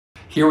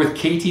Here with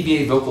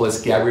KTVA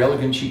vocalist Gabriela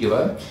Gun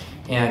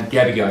and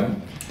Gabbi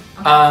Gun.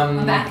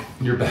 I'm back.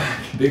 You're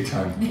back, big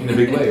time, in a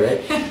big way,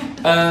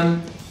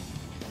 right?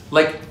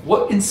 Like,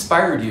 what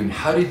inspired you and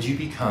how did you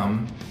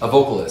become a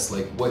vocalist?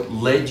 Like, what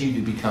led you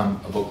to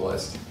become a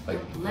vocalist? Like,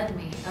 led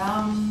me?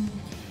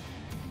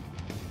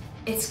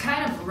 It's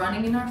kind of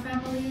running in our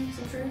family, is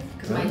the truth.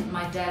 Because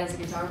my dad is a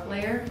guitar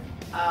player.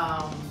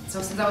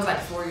 So since I was like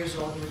 4 years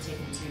old, he would take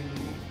me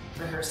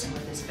to rehearsing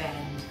with his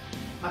band.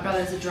 My brother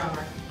is a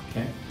drummer.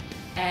 Okay.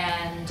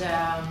 And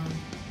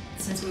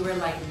since we were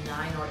like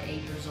 9 or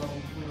 8 years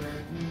old, we were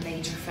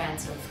major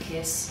fans of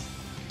Kiss.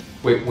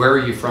 Wait, where are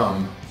you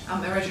from?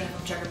 I'm originally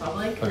from Czech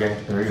Republic. Okay,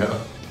 there we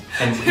go.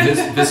 And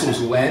this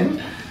was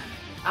when?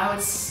 I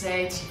would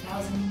say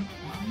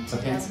 2001,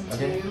 2002.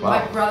 Okay. Wow.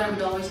 My brother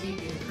would always be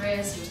Peter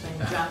Chris, he was playing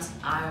the drums.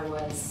 I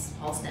was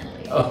Paul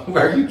Stanley. Oh,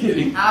 are you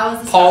kidding? I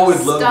was the Paul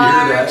would love to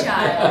hear that.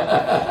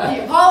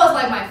 Child. Paul was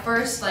like my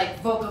first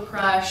like vocal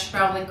crush,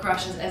 probably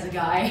crushes as a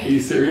guy. Are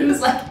you serious? He was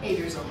like 8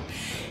 years old.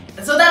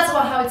 So that's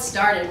how it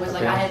started, was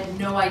like I had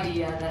no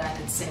idea that I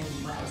could sing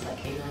when I was like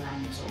 8 or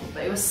 9 years old.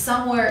 But it was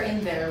somewhere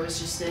in there, it was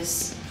just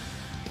this,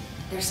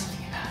 there's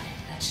something about it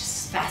that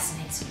just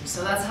fascinates me.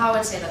 So that's how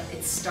I'd say that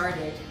it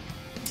started.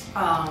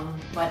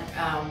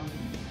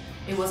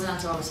 It wasn't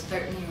until I was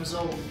 13 years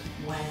old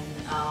when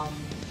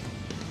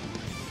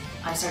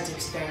I started to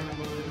experiment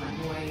a little with my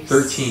voice.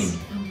 13?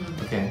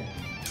 Mm-hmm. Okay.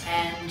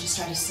 And just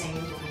started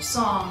singing different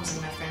songs,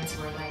 and my friends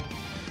were like,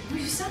 oh,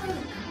 you sound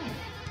really good.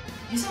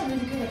 You sound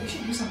really good, like you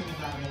should do something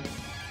about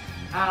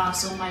it.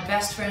 So my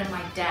best friend and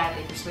my dad,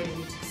 they persuaded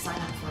me to sign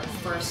up for a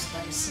first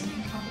like a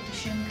singing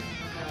competition,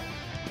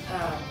 like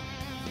a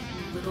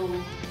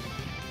little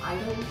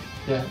idol.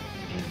 Yeah.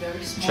 In a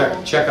very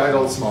small Czech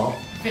idol, small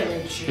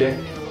village in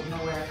the middle of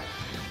nowhere.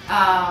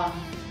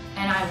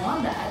 And I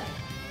won that.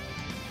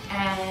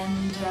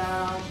 And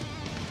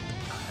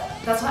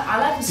that's why I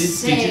like to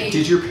say.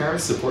 Did your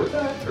parents support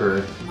that,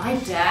 or? My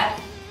dad,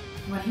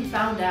 when he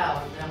found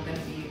out that I'm going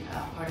to be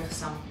part of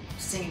some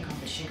singing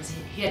competition, because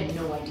he had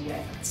no idea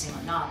if I could sing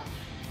or not.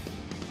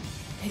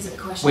 His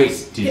question.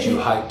 Wait, did you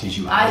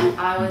hide?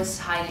 I was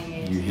hiding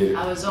it. You hid it.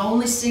 I was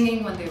only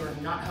singing when they were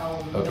not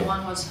home. Okay. No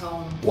one was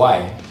home.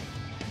 Why?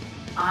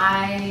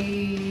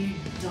 I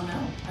don't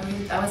know.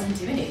 I was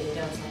intimidated.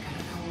 I was like, I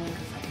don't know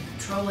if I can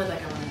control it.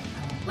 Like I want to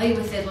play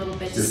with it a little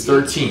bit. You're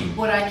 13.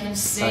 What I can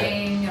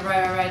sing,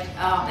 right.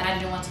 And I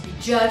didn't want to be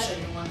judged. I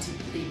didn't want to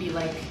be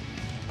like,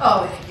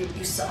 oh,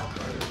 you suck,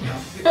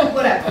 or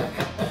whatever.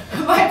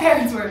 My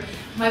parents were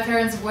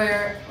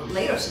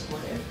later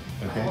supportive.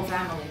 Okay. My whole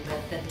family. But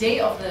the day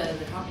of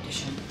the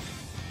competition,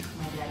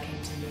 my dad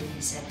came to me and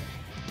he said,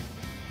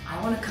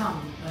 I want to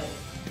come, but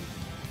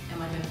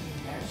am I going to be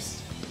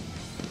embarrassed?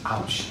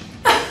 Ouch.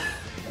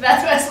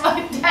 That's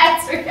my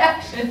dad's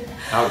reaction.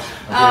 Ouch.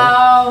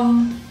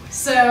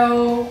 Okay.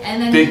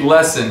 And then big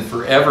lesson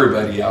for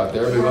everybody out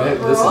there.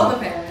 For all the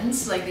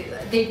parents, like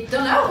they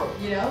don't know,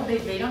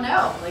 they don't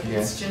know. Like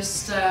it's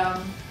just,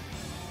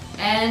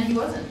 and he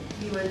wasn't.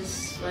 He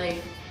was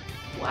like,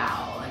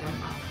 wow, like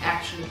I'm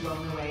actually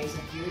blown away. He's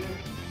like, you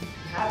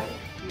have it.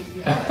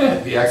 You have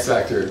it. The X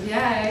Factor.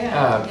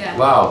 Yeah.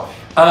 Wow.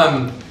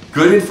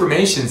 Good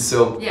information.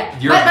 So yeah,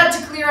 but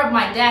to clear up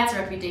my dad's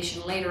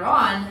reputation later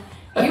on,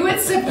 he would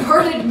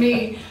supported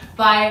me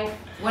by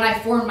when I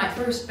formed my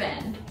first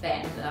band.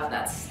 That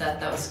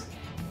was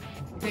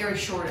very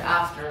short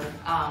after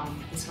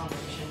this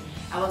competition.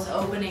 I was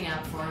opening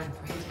up for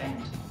his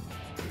band.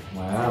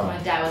 Wow. So my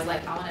dad was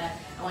like,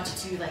 I want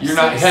you to like. You're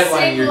not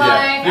headlining your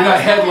dad. You're not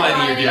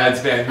headlining your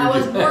dad's band. I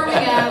was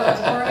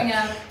warming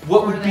up.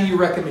 What would be your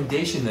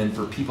recommendation then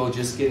for people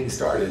just getting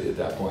started at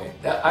that point?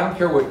 I don't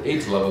care what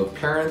age level,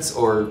 parents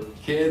or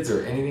kids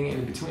or anything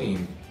in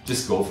between.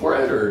 Just go for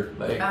it, or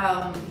like.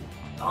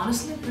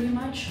 Honestly, pretty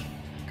much.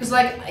 Because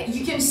like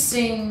you can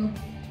sing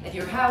at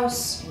your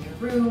house, in your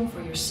room,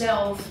 for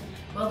yourself.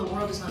 Well, the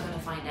world is not going to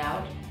find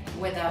out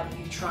without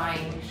you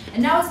trying.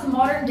 And now it's the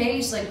modern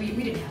days, like we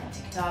didn't have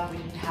TikTok, we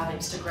didn't have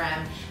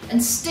Instagram.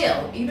 And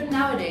still, even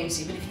nowadays,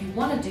 even if you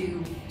want to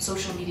do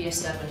social media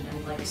stuff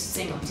and like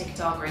sing on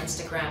TikTok or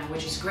Instagram,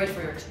 which is great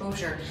for your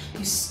exposure,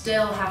 you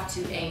still have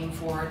to aim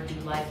for do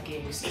live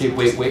gigs. Okay,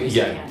 wait,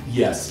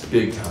 yes,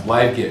 big time,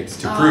 live gigs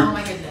to prove. Oh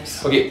my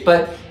goodness. Okay,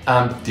 but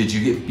did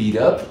you get beat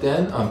up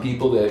then on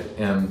people that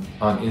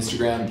on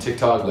Instagram,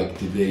 TikTok? Like,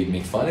 did they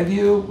make fun of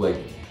you? Like,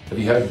 have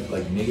you had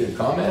like negative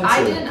comments?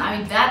 I didn't. I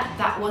mean,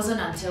 that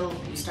wasn't until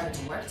we started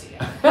to work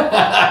together.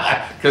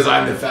 Because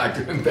I'm the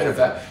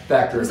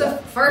benefactor. It was the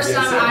first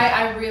time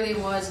I really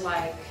was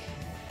like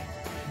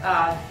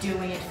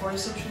doing it for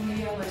social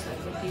media. Was like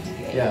for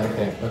KTVA.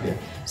 Yeah. Okay.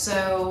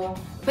 So,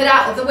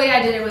 but the way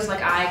I did it was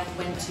like I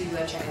went to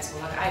a Czech and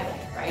Slovak idol,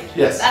 right?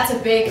 Yes. That's a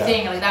big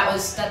thing. Like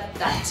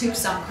that took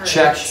some courage.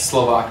 Czech,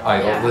 Slovak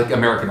idol, like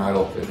American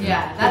Idol.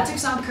 Yeah, that took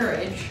some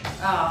courage,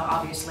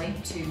 obviously,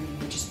 to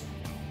just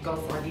go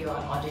for the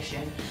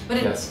audition. But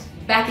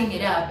backing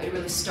it up, it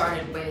really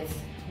started with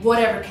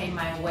whatever came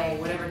my way,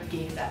 whatever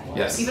gig that was.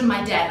 Yes. Even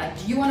my dad,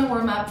 like, do you want to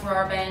warm up for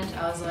our band?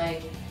 I was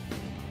like,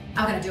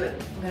 I'm gonna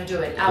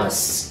do it. I was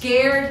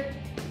scared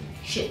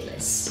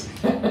shitless.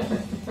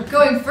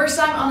 Going first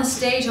time on the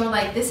stage, I'm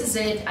like, this is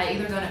it. I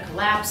either gonna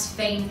collapse,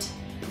 faint.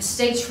 The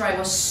stage fright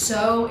was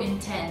so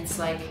intense.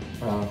 Like,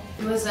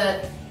 it was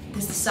this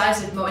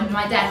decisive moment.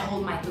 My dad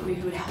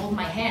would hold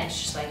my hand.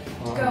 It's just like,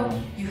 you have to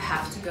go. You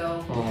have to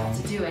go. You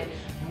have to do it.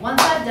 And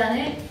once I've done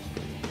it,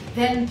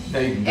 then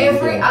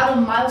every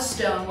other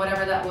milestone,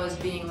 whatever that was,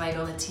 being like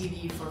on the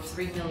TV for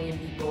 3 million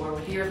people, or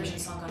with the Eurovision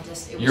Song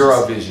Contest, it was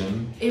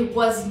Eurovision. It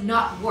was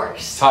not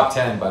worse. Top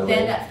 10, by the way.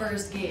 Than that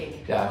first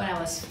gig when I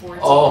was 14.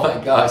 Oh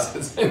my gosh,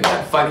 isn't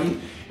that funny?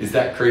 Is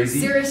that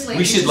crazy? Seriously.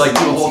 We should like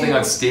do a whole thing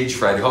on stage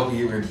fright. I hope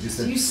you were just.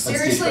 You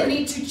seriously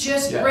need to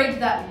just break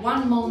that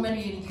one moment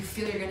and you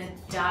feel you're gonna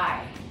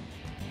die,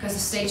 because the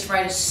stage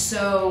fright is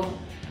so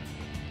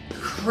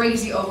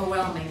crazy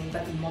overwhelming.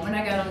 But the moment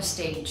I got on the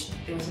stage,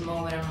 there was a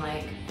moment I'm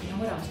like, you know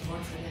what, I was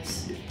born for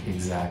this.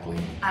 Exactly.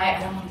 I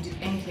don't want to do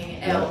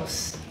anything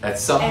else. At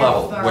some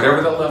level,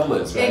 whatever that level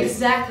is, right?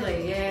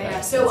 Exactly, yeah.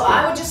 So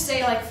I would just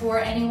say, like, for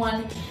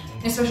anyone,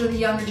 especially the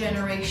younger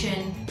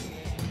generation,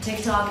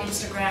 TikTok,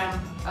 Instagram,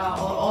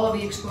 all of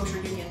the exposure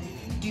you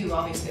can do,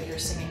 obviously if you're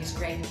singing is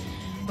great.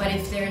 But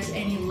if there's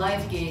any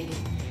live gig,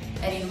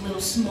 any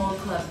little small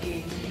club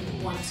gig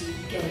you want to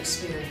get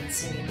experience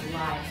singing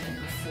live and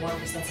perform,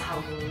 because that's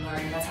how you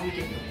learn, that's how you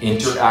get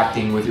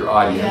interacting with your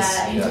audience.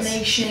 Yeah,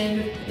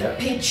 intonation,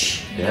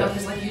 pitch, you know,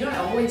 because like you don't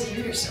always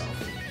hear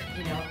yourself,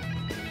 you know.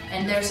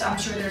 And I'm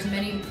sure there's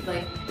many,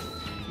 like,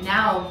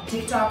 now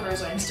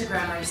TikTokers or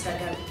Instagrammers that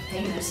got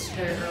famous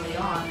very early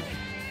on,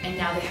 and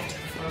now they have to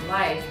perform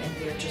live, and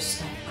they're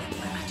just like,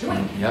 what am I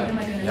doing? What am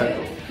I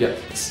gonna do? Yep.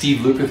 Steve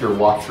Lukather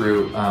walked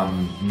through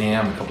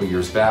NAMM a couple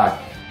years back,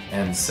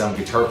 and some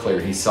guitar player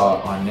he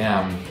saw on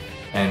NAMM,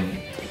 and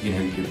you know,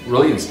 he got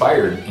really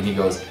inspired, and he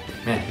goes,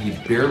 man, he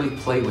barely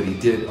played what he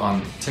did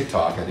on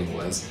TikTok, I think it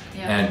was,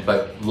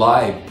 but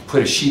live,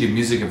 put a sheet of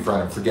music in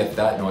front of him, forget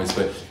that noise,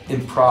 but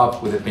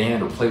improv with a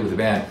band or play with a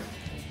band,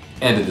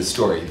 end of the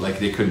story, like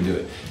they couldn't do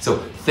it. So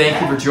thank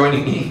you for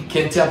joining me,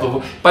 Ken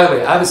Tamplin. By the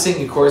way, I have a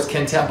singing course,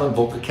 Ken Tamplin,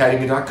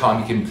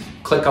 vocalacademy.com. You can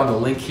click on the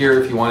link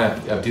here if you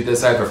want to do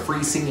this. I have a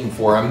free singing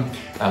forum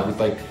with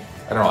like,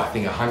 I don't know, I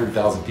think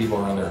 100,000 people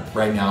around there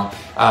right now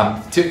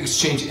to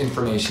exchange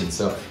information.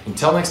 So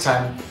until next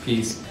time,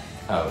 peace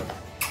out.